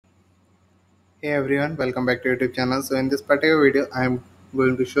Hey everyone, welcome back to YouTube channel. So in this particular video, I am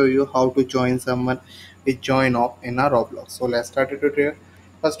going to show you how to join someone with join off in a Roblox. So let's start the tutorial.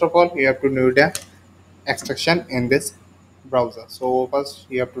 First of all, you have to do the extraction in this browser. So first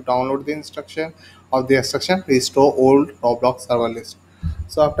you have to download the instruction of the extraction, restore old Roblox server list.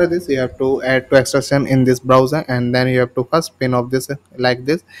 So after this you have to add to extraction in this browser, and then you have to first pin off this like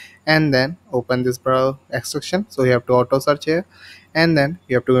this, and then open this browser extraction. So you have to auto search here, and then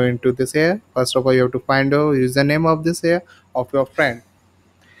you have to go into this here. First of all, you have to find the username of this here of your friend.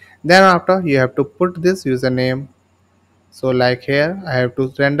 Then after you have to put this username. So like here I have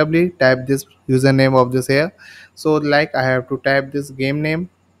to randomly type this username of this here. So like I have to type this game name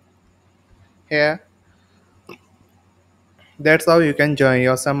here. That's how you can join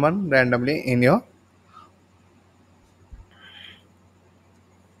your someone randomly in your.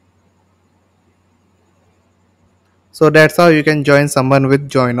 So that's how you can join someone with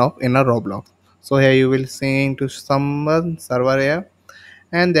join off in a Roblox. So here you will see to someone server here,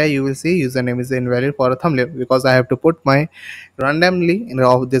 and there you will see username is invalid for a thumbnail, because I have to put my randomly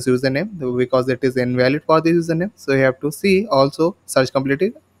of this username because it is invalid for the username. So you have to see also search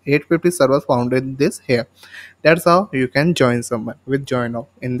completed 850 servers found in this here. That's how you can join someone with join off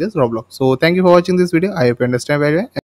in this Roblox. So thank you for watching this video. I hope you understand very well.